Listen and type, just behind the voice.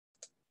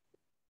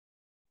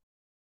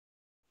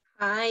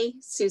Hi,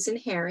 Susan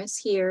Harris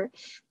here,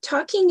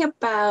 talking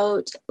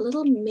about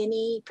little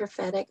mini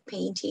prophetic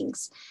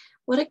paintings.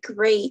 What a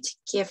great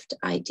gift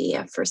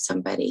idea for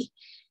somebody.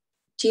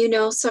 Do you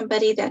know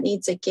somebody that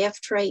needs a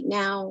gift right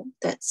now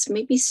that's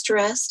maybe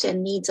stressed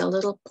and needs a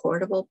little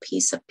portable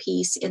piece of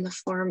peace in the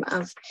form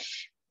of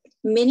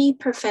mini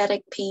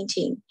prophetic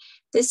painting?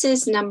 This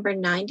is number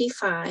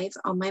 95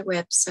 on my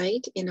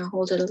website, and I'll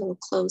hold it a little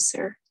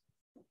closer.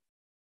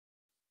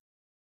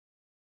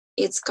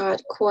 It's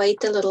got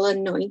quite the little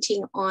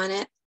anointing on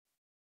it.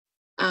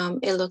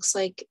 It looks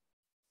like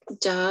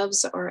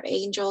doves or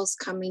angels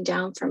coming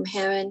down from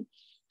heaven,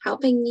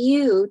 helping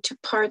you to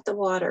part the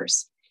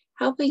waters,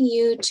 helping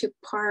you to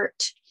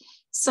part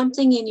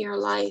something in your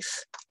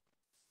life,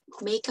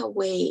 make a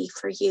way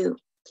for you.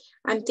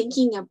 I'm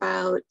thinking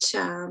about,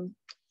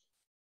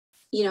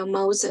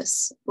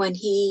 Moses, when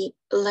he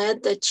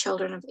led the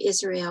children of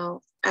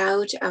Israel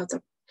out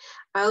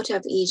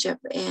of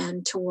Egypt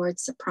and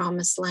towards the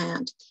promised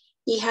land.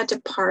 He had to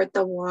part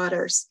the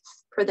waters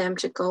for them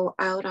to go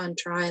out on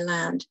dry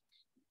land.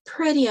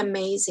 Pretty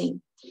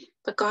amazing.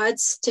 But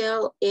God's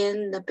still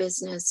in the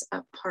business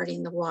of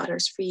parting the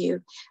waters for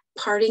you,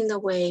 parting the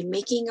way,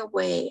 making a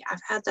way.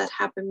 I've had that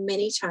happen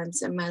many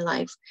times in my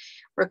life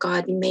where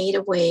God made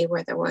a way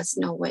where there was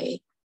no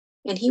way.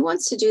 And he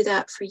wants to do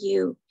that for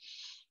you.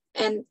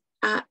 And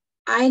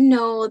I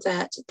know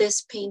that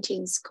this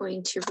painting's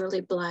going to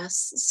really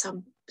bless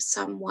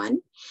someone.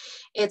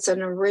 It's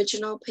an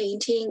original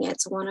painting.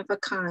 It's one of a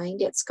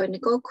kind. It's going to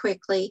go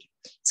quickly.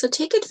 So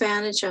take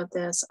advantage of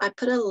this. I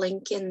put a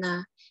link in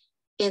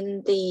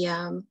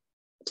the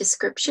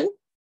description,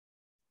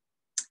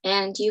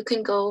 and you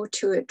can go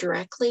to it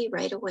directly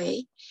right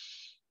away.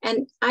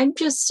 And I'm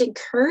just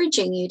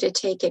encouraging you to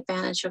take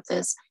advantage of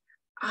this.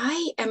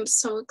 I am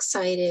so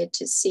excited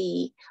to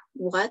see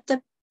what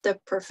the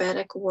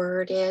prophetic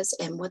word is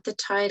and what the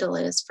title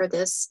is for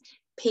this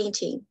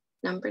painting,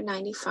 number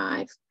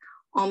 95,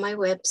 on my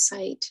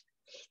website.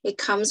 It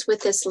comes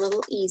with this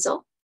little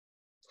easel,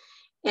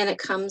 and it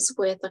comes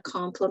with a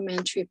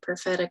complimentary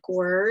prophetic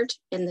word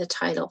in the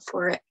title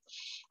for it.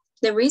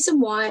 The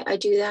reason why I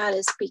do that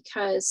is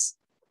because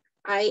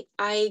I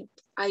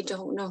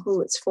don't know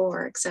who it's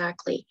for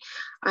exactly.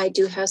 I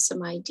do have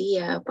some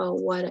idea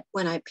about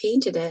when I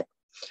painted it,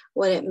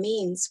 what it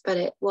means, but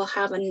it will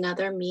have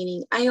another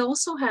meaning. I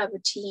also have a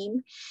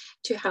team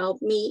to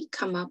help me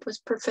come up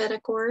with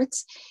prophetic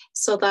words.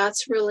 So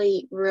that's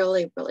really,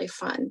 really, really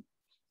fun.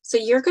 So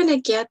you're going to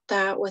get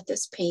that with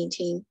this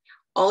painting.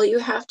 All you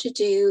have to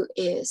do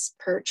is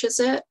purchase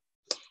it,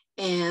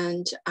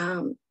 and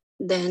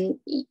then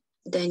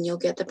you'll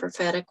get the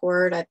prophetic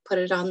word. I put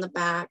it on the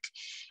back.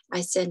 I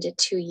send it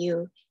to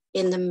you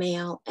in the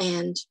mail,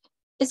 and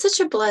it's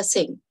such a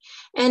blessing.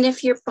 And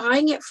if you're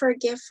buying it for a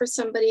gift for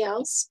somebody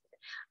else,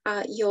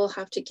 you'll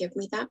have to give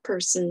me that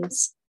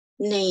person's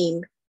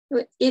name.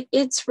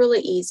 It's really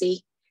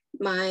easy.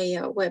 My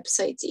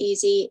website's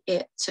easy.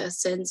 It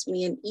sends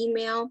me an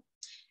email,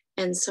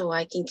 and so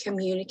I can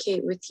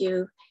communicate with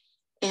you.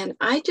 And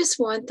I just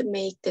want to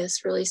make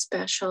this really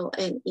special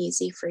and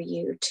easy for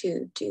you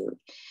to do.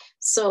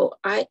 So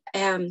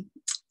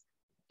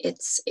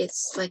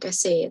it's like I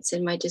say, it's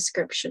in my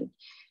description.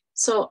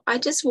 So I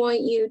just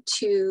want you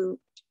to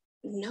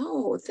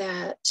know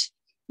that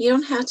you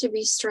don't have to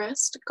be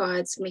stressed.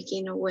 God's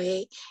making a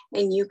way,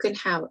 and you can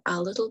have a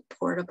little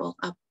portable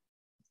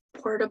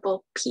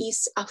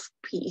piece of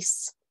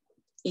peace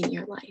in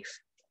your life.